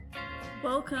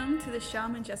Welcome to the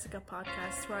Shaman Jessica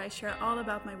podcast, where I share all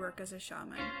about my work as a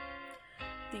shaman.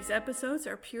 These episodes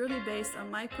are purely based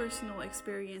on my personal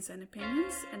experience and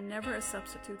opinions, and never a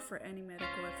substitute for any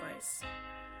medical advice.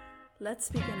 Let's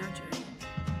begin our journey.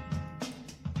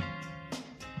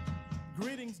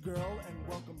 Greetings, girl, and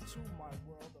welcome to my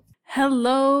world of...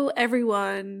 Hello,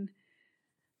 everyone.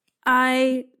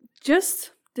 I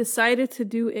just decided to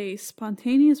do a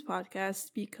spontaneous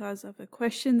podcast because of a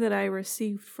question that I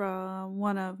received from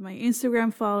one of my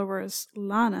Instagram followers,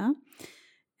 Lana.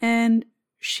 And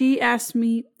she asked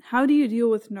me, how do you deal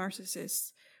with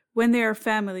narcissists when they are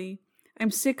family?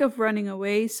 I'm sick of running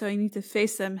away, so I need to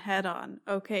face them head on.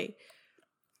 Okay,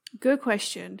 good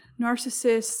question.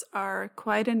 Narcissists are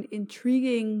quite an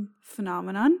intriguing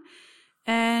phenomenon.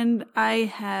 And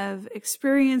I have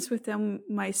experience with them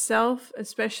myself,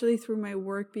 especially through my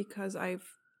work, because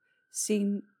I've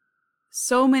seen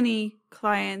so many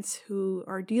clients who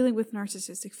are dealing with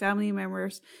narcissistic family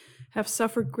members, have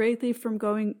suffered greatly from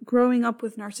growing up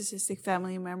with narcissistic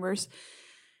family members.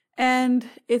 And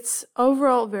it's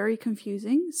overall very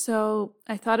confusing. So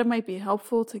I thought it might be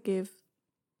helpful to give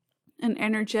an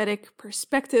energetic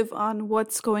perspective on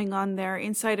what's going on there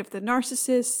inside of the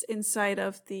narcissist, inside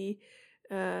of the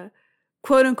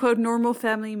quote-unquote normal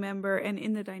family member, and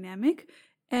in the dynamic.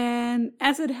 And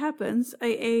as it happens,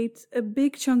 I ate a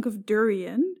big chunk of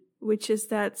durian, which is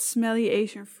that smelly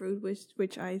Asian fruit,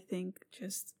 which I think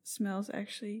just smells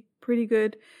actually pretty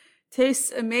good,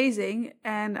 tastes amazing,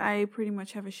 and I pretty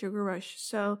much have a sugar rush.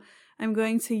 So I'm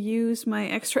going to use my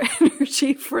extra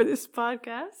energy for this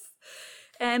podcast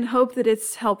and hope that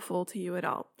it's helpful to you at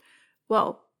all.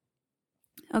 Well,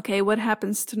 okay, what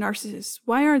happens to narcissists?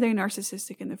 Why are they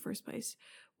narcissistic in the first place?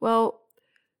 Well,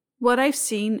 what I've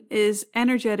seen is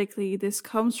energetically, this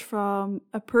comes from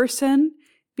a person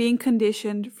being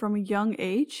conditioned from a young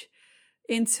age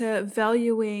into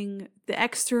valuing the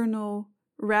external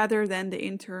rather than the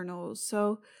internal.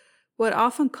 So what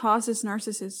often causes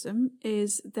narcissism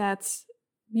is that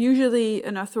usually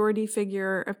an authority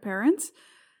figure, a parent,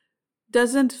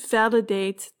 doesn't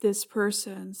validate this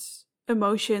person's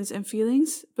emotions and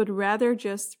feelings, but rather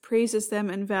just praises them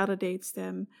and validates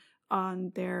them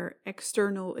on their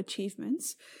external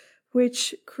achievements,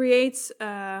 which creates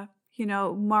a,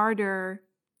 martyr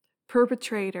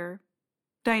perpetrator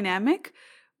dynamic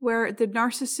where the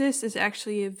narcissist is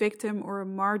actually a victim or a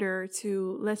martyr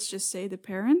to, let's just say, the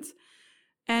parent.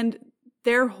 And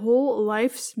their whole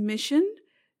life's mission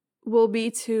will be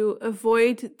to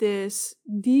avoid this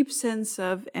deep sense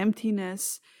of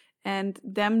emptiness and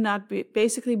them not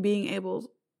basically being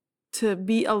able to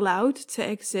be allowed to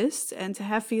exist and to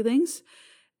have feelings,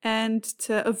 and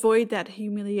to avoid that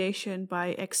humiliation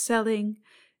by excelling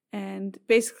and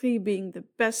basically being the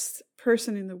best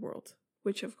person in the world,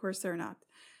 which of course they're not.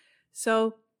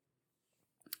 So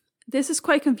this is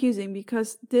quite confusing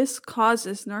because this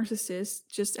causes narcissists,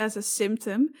 just as a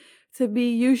symptom, to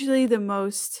be usually the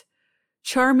most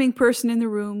charming person in the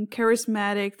room,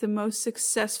 charismatic, the most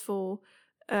successful,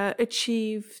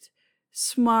 achieved,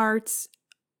 smart,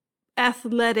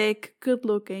 athletic, good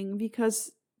looking,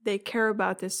 because they care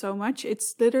about this so much.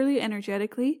 It's literally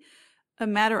energetically a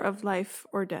matter of life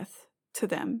or death to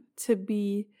them to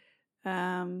be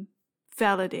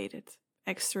validated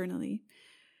externally.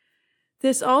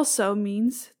 This also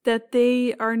means that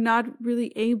they are not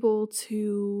really able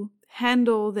to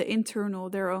handle the internal,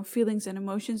 their own feelings and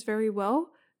emotions very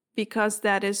well, because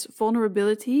that is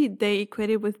vulnerability. They equate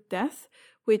it with death,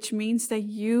 which means that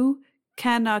you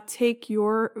cannot take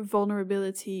your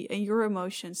vulnerability and your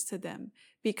emotions to them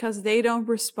because they don't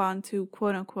respond to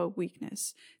quote unquote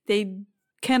weakness. They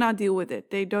cannot deal with it.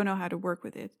 They don't know how to work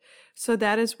with it. So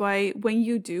that is why when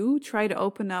you do try to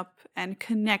open up and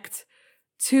connect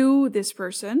to this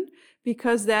person,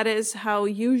 because that is how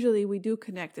usually we do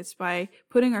connect. It's by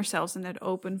putting ourselves in that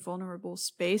open, vulnerable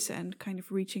space and kind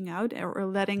of reaching out or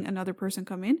letting another person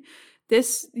come in.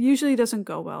 This usually doesn't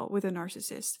go well with a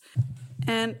narcissist.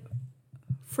 And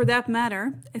for that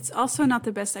matter, it's also not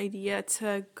the best idea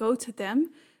to go to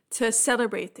them to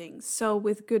celebrate things. So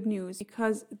with good news,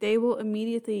 because they will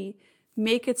immediately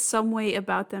make it some way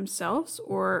about themselves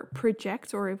or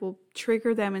project, or it will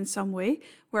trigger them in some way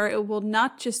where it will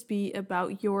not just be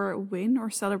about your win or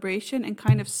celebration and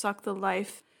kind of suck the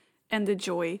life and the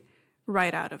joy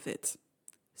right out of it.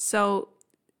 So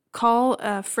call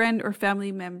a friend or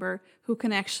family member who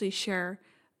can actually share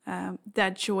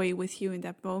that joy with you in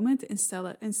that moment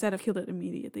instead of kill it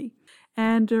immediately.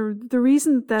 And the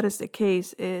reason that is the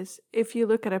case is if you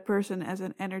look at a person as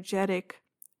an energetic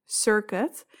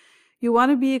circuit, you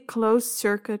want to be a closed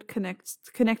circuit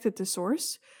connected to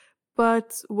source,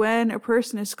 But when a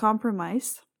person is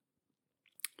compromised,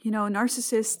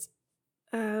 narcissists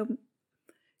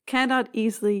cannot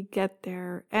easily get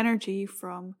their energy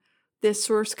from this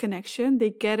source connection. They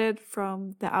get it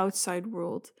from the outside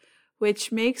world,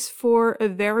 which makes for a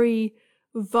very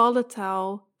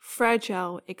volatile,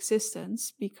 fragile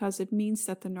existence, because it means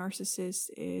that the narcissist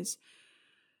is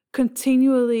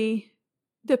continually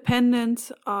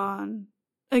dependent on,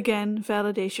 again,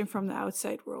 validation from the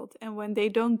outside world. And when they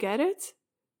don't get it,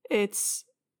 it's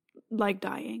like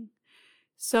dying.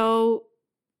 So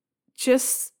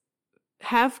just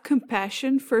have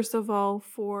compassion, first of all,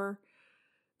 for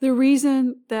the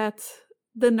reason that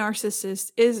the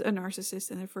narcissist is a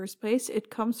narcissist in the first place. It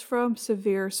comes from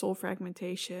severe soul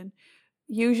fragmentation,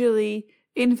 usually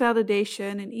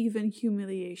invalidation and even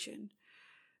humiliation.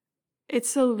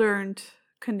 It's a learned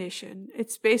condition.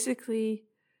 It's basically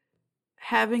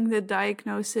having the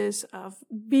diagnosis of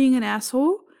being an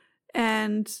asshole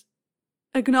and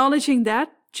acknowledging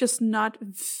that, just not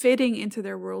fitting into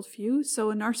their worldview.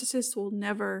 So a narcissist will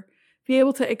never be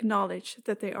able to acknowledge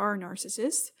that they are a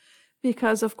narcissist,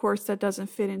 because of course that doesn't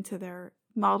fit into their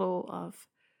model of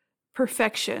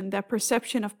perfection, that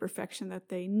perception of perfection that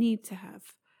they need to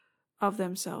have of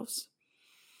themselves.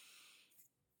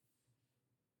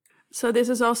 So this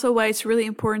is also why it's really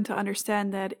important to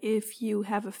understand that if you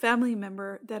have a family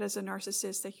member that is a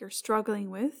narcissist that you're struggling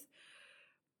with,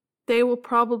 they will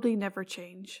probably never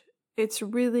change. It's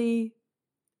really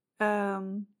a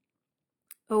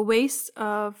waste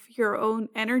of your own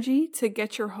energy to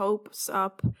get your hopes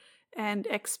up and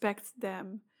expect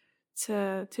them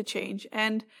to change.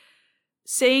 And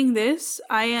saying this,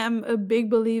 I am a big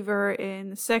believer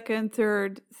in second,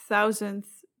 third, thousandth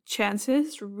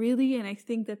chances, really, and I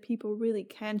think that people really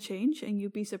can change, and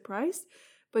you'd be surprised.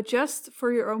 But just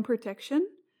for your own protection,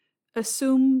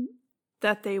 assume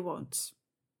that they won't.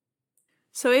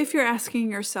 So if you're asking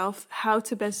yourself how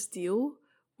to best deal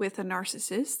with a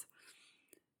narcissist,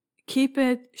 keep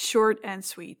it short and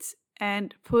sweet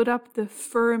and put up the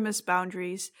firmest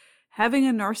boundaries. Having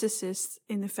a narcissist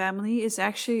in the family is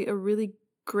actually a really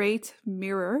great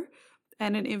mirror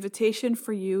and an invitation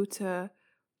for you to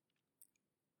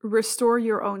restore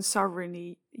your own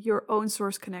sovereignty, your own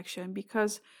source connection.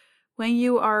 Because when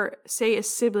you are, say, a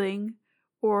sibling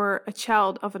or a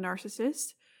child of a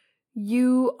narcissist,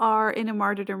 you are in a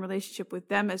martyrdom relationship with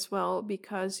them as well,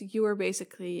 because you are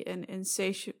basically an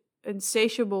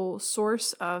insatiable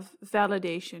source of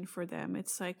validation for them.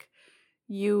 It's like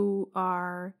you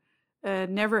are a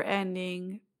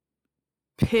never-ending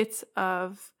pit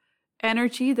of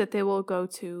energy that they will go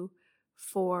to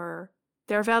for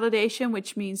their validation,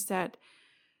 which means that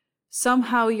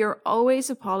somehow you're always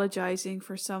apologizing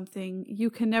for something. You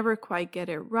can never quite get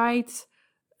it right.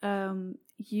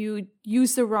 You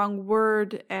use the wrong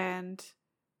word and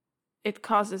it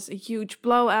causes a huge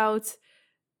blowout.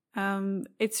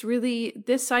 It's really,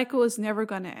 this cycle is never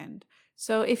going to end.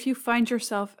 So if you find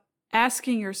yourself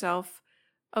asking yourself,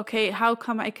 okay, how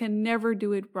come I can never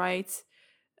do it right?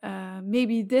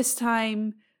 Maybe this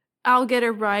time I'll get it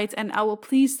right and I will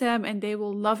please them and they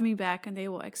will love me back and they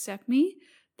will accept me.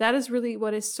 That is really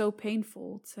what is so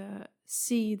painful, to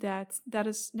see that that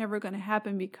is never going to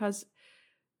happen, because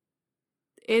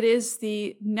it is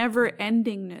the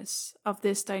never-endingness of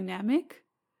this dynamic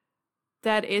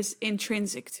that is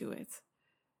intrinsic to it.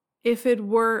 If it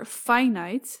were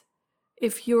finite,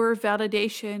 if your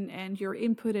validation and your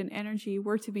input and energy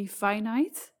were to be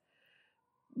finite,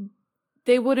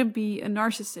 they wouldn't be a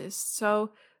narcissist.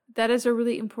 So that is a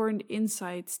really important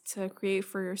insight to create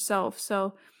for yourself.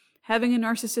 So having a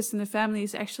narcissist in the family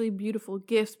is actually a beautiful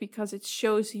gift, because it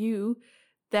shows you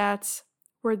that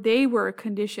where they were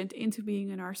conditioned into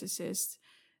being a narcissist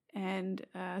and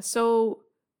so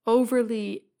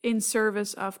overly in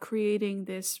service of creating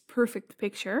this perfect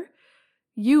picture,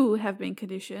 you have been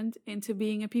conditioned into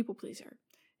being a people pleaser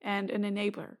and an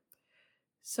enabler.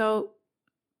 So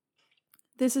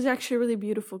this is actually a really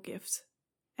beautiful gift.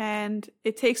 And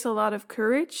it takes a lot of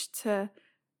courage to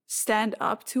stand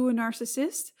up to a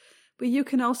narcissist, but you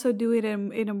can also do it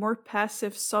in a more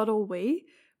passive, subtle way,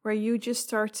 where you just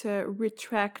start to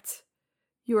retract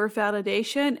your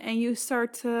validation and you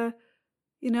start to,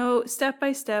 step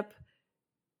by step,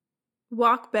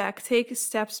 walk back, take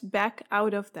steps back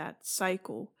out of that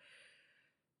cycle.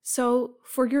 So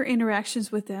for your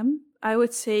interactions with them, I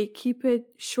would say keep it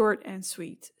short and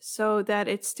sweet so that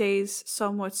it stays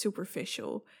somewhat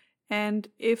superficial. And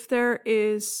if there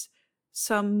is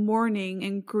some mourning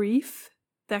and grief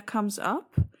that comes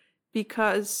up,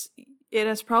 because it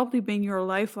has probably been your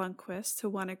lifelong quest to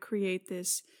want to create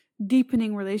this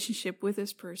deepening relationship with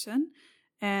this person,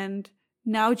 and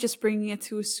now just bringing it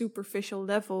to a superficial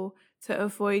level to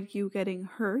avoid you getting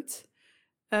hurt,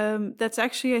 that's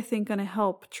actually, I think, going to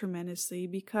help tremendously,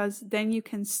 because then you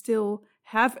can still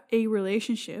have a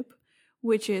relationship,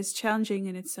 which is challenging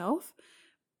in itself,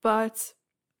 but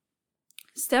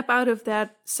step out of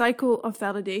that cycle of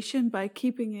validation by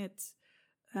keeping it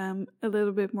a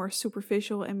little bit more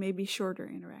superficial and maybe shorter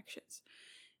interactions.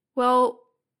 Well,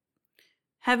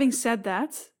 having said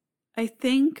that, I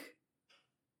think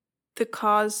the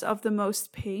cause of the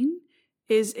most pain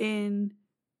is in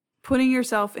putting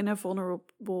yourself in a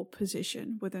vulnerable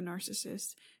position with a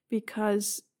narcissist,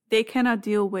 because they cannot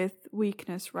deal with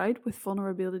weakness, right? With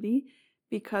vulnerability,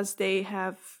 because they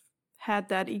have had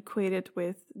that equated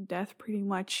with death pretty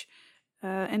much,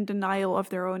 and denial of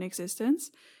their own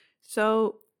existence.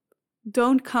 So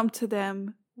don't come to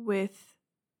them with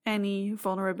any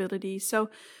vulnerability. So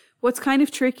what's kind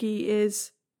of tricky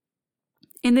is,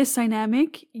 in this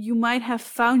dynamic, you might have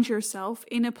found yourself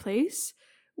in a place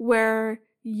where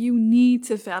you need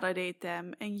to validate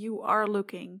them and you are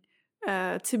looking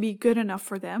to be good enough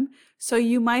for them. So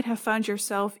you might have found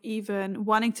yourself even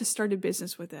wanting to start a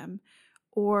business with them,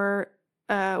 or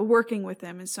working with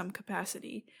them in some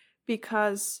capacity,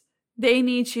 because they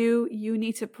need you, you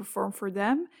need to perform for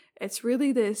them. It's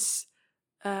really this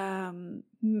kind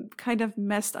of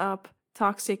messed up,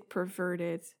 toxic,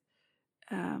 perverted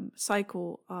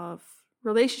cycle of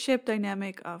relationship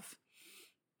dynamic, of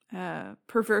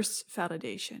perverse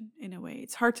validation in a way.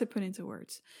 It's hard to put into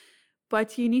words,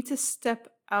 but you need to step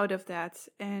out of that.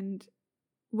 And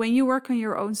when you work on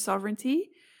your own sovereignty,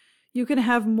 you can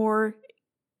have more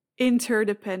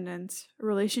interdependent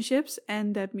relationships,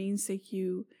 and that means that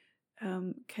you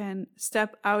can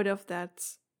step out of that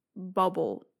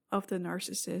bubble of the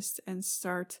narcissist and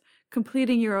start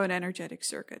completing your own energetic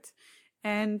circuit.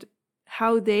 And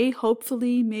how they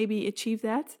hopefully maybe achieve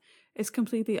that is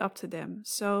completely up to them.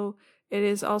 So it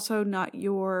is also not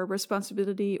your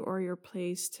responsibility or your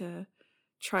place to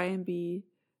try and be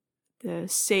the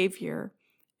savior.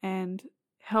 And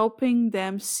helping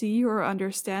them see or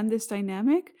understand this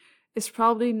dynamic is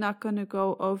probably not going to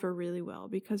go over really well,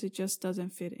 because it just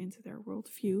doesn't fit into their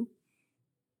worldview.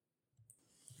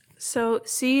 So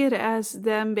see it as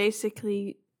them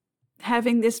basically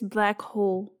having this black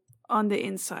hole on the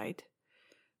inside,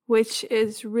 which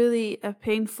is really a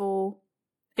painful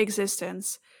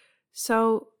existence.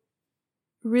 So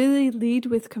really lead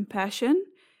with compassion.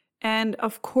 And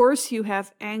of course, you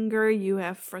have anger, you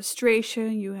have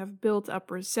frustration, you have built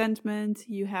up resentment,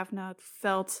 you have not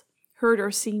felt heard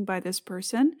or seen by this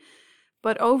person.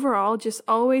 But overall, just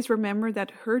always remember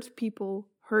that hurt people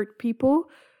hurt people.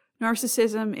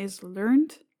 Narcissism is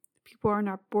learned. People are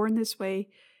not born this way.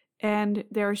 And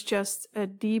there's just a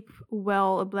deep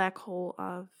well, a black hole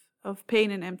of pain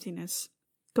and emptiness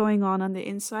going on the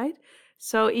inside.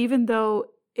 So even though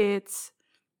it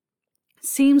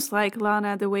seems like,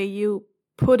 Lana, the way you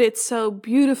put it so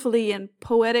beautifully and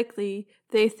poetically,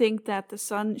 they think that the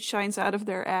sun shines out of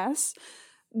their ass,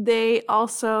 they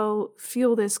also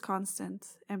feel this constant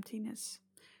emptiness.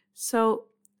 So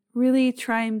really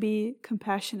try and be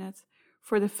compassionate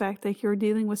for the fact that you're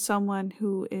dealing with someone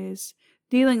who is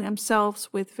dealing themselves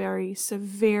with very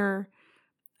severe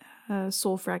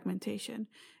soul fragmentation.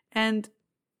 And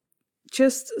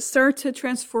just start to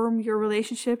transform your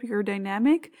relationship, your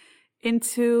dynamic,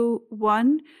 into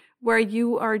one where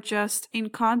you are just in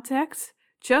contact,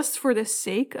 just for the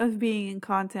sake of being in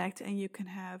contact, and you can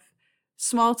have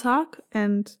small talk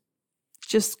and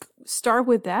just start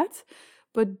with that.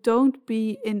 But don't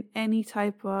be in any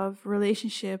type of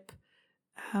relationship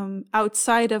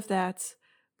outside of that,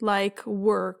 like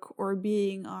work or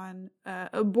being on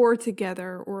a board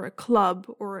together or a club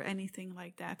or anything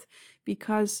like that.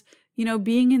 Because,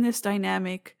 being in this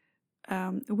dynamic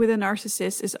with a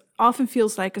narcissist often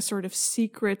feels like a sort of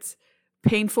secret,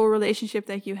 painful relationship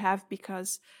that you have,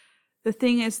 because the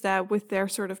thing is that with their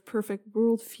sort of perfect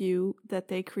worldview that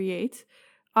they create,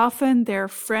 often their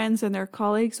friends and their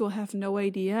colleagues will have no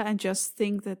idea and just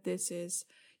think that this is,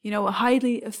 a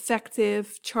highly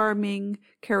effective, charming,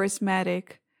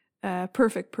 charismatic,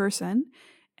 perfect person.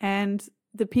 And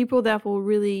the people that will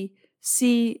really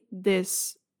see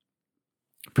this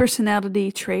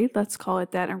personality trait, let's call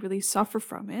it that, and really suffer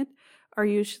from it, are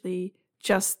usually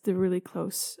just the really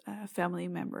close family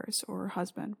members or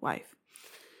husband, wife.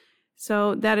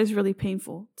 So that is really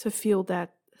painful to feel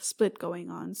that split going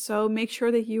on. So make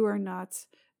sure that you are not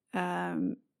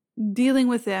dealing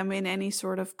with them in any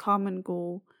sort of common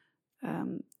goal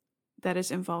that is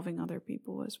involving other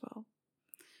people as well.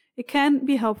 It can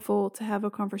be helpful to have a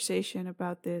conversation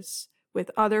about this with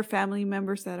other family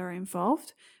members that are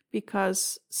involved,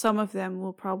 because some of them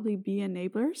will probably be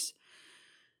enablers.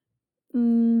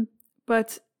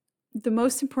 But the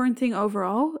most important thing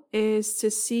overall is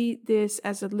to see this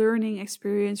as a learning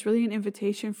experience, really an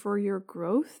invitation for your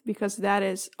growth, because that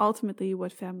is ultimately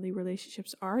what family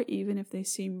relationships are, even if they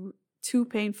seem too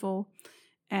painful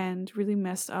and really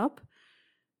messed up.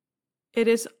 It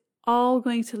is all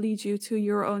going to lead you to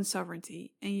your own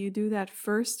sovereignty. And you do that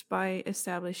first by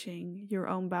establishing your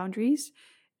own boundaries.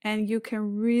 And you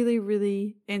can really,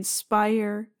 really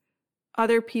inspire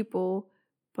other people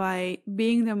by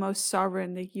being the most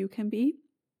sovereign that you can be.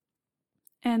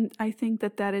 And I think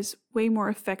that that is way more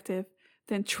effective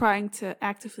than trying to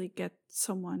actively get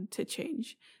someone to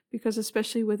change. Because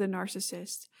especially with a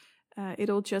narcissist,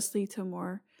 it'll just lead to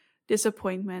more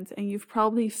disappointment, and you've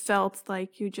probably felt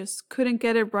like you just couldn't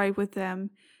get it right with them.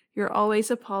 You're always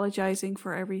apologizing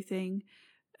for everything.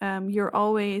 You're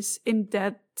always in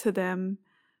debt to them.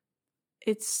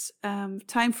 It's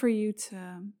time for you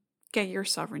to get your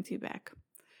sovereignty back.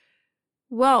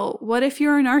 Well, what if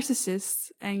you're a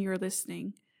narcissist and you're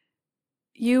listening?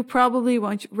 You probably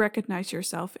won't recognize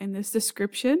yourself in this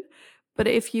description, but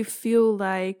if you feel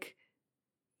like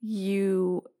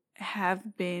you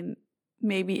have been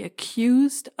maybe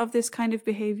accused of this kind of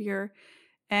behavior.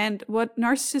 And what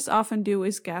narcissists often do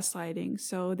is gaslighting.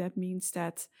 So that means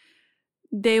that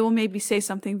they will maybe say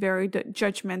something very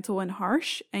judgmental and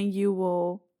harsh, and you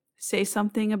will say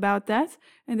something about that,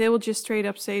 and they will just straight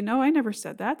up say, no, I never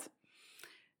said that.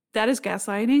 That is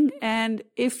gaslighting. And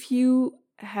if you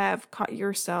have caught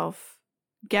yourself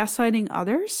gaslighting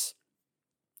others,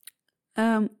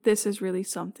 this is really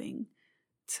something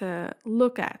to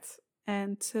look at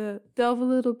and to delve a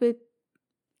little bit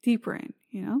deeper in,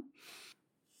 you know?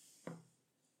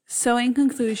 So in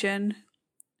conclusion,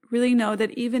 really know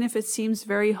that even if it seems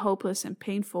very hopeless and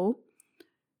painful,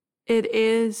 it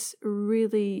is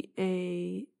really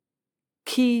a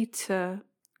key to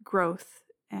growth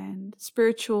and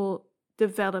spiritual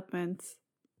development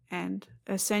and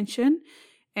ascension.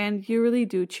 And you really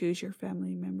do choose your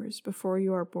family members before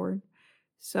you are born.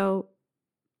 So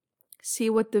see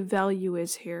what the value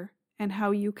is here and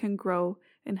how you can grow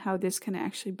and how this can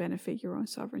actually benefit your own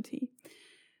sovereignty.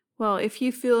 Well, if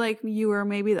you feel like you are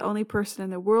maybe the only person in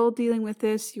the world dealing with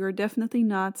this, you are definitely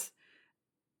not.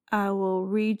 I will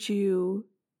read you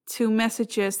 2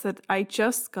 messages that I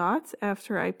just got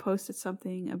after I posted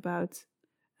something about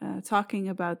talking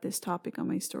about this topic on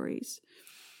my stories.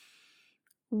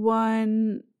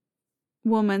 One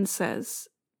woman says,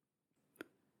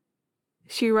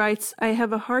 she writes, I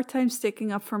have a hard time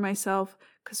sticking up for myself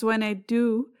because when I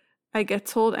do, I get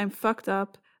told I'm fucked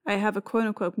up. I have a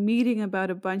quote-unquote meeting about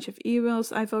a bunch of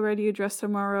emails I've already addressed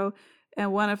tomorrow,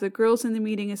 and one of the girls in the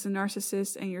meeting is a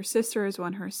narcissist, and your sister is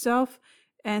one herself,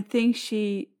 and thinks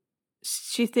she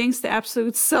thinks the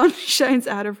absolute sun shines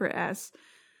out of her ass.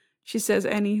 She says,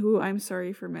 anywho, I'm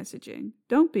sorry for messaging.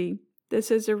 Don't be. This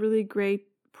is a really great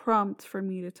prompt for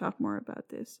me to talk more about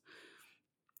this.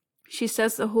 She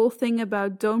says the whole thing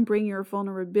about don't bring your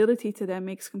vulnerability to them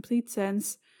makes complete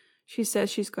sense. She says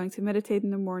she's going to meditate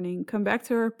in the morning, come back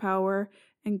to her power,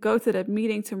 and go to that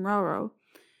meeting tomorrow.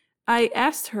 I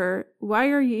asked her, why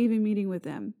are you even meeting with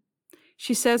them?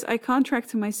 She says, I contract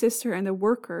to my sister and the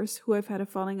workers who I've had a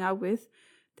falling out with.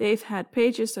 They've had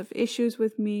pages of issues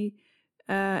with me,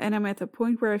 and I'm at the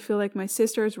point where I feel like my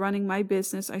sister is running my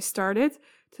business I started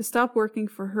to stop working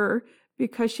for her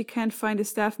because she can't find a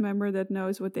staff member that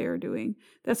knows what they are doing.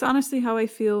 That's honestly how I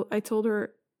feel. I told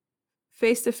her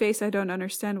face to face, I don't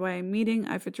understand why I'm meeting.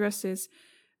 I've addressed this,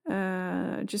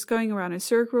 just going around in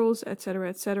circles,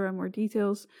 etc., more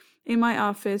details. In my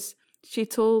office, she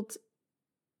told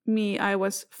me I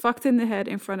was fucked in the head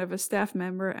in front of a staff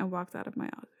member and walked out of my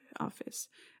office,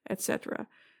 etc.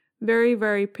 Very,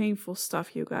 very painful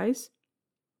stuff, you guys.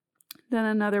 Then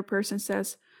another person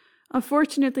says,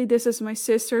 unfortunately, this is my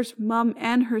sister's mom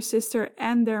and her sister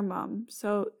and their mom.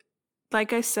 So,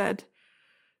 like I said,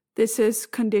 this is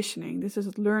conditioning. This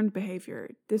is learned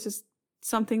behavior. This is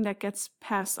something that gets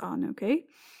passed on, okay?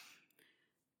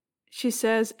 She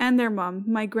says, and their mom,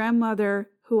 my grandmother,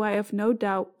 who I have no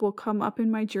doubt will come up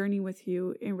in my journey with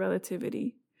you in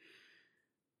relativity.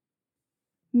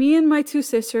 Me and my 2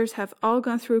 sisters have all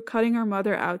gone through cutting our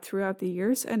mother out throughout the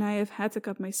years, and I have had to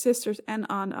cut my sisters and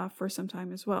aunt off for some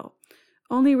time as well.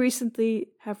 Only recently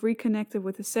have reconnected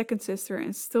with a second sister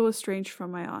and still estranged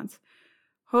from my aunt.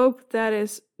 Hope that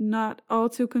is not all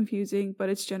too confusing, but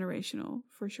it's generational,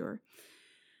 for sure.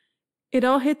 It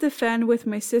all hit the fan with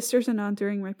my sisters and aunt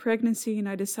during my pregnancy, and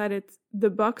I decided the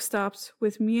buck stops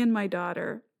with me and my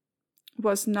daughter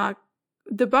was not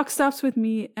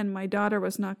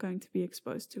going to be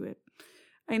exposed to it.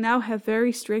 I now have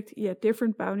very strict yet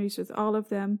different boundaries with all of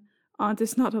them. Aunt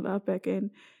is not allowed back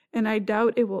in, and I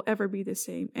doubt it will ever be the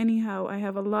same. Anyhow, I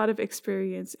have a lot of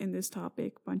experience in this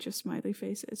topic. Bunch of smiley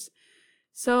faces.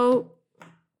 So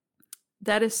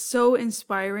that is so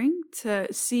inspiring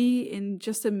to see in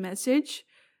just a message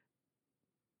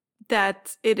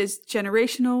that it is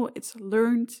generational, it's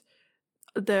learned,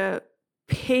 the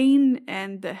pain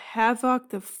and the havoc,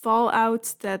 the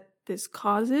fallout that this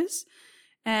causes,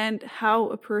 and how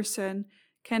a person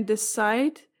can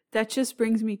decide, that just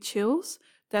brings me chills,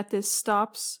 that this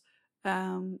stops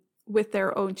with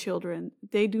their own children.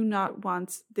 They do not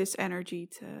want this energy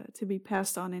to be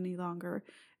passed on any longer,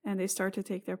 and they start to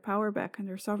take their power back and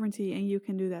their sovereignty, and you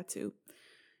can do that too.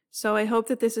 So I hope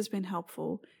that this has been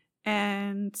helpful,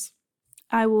 and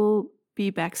I will be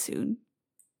back soon.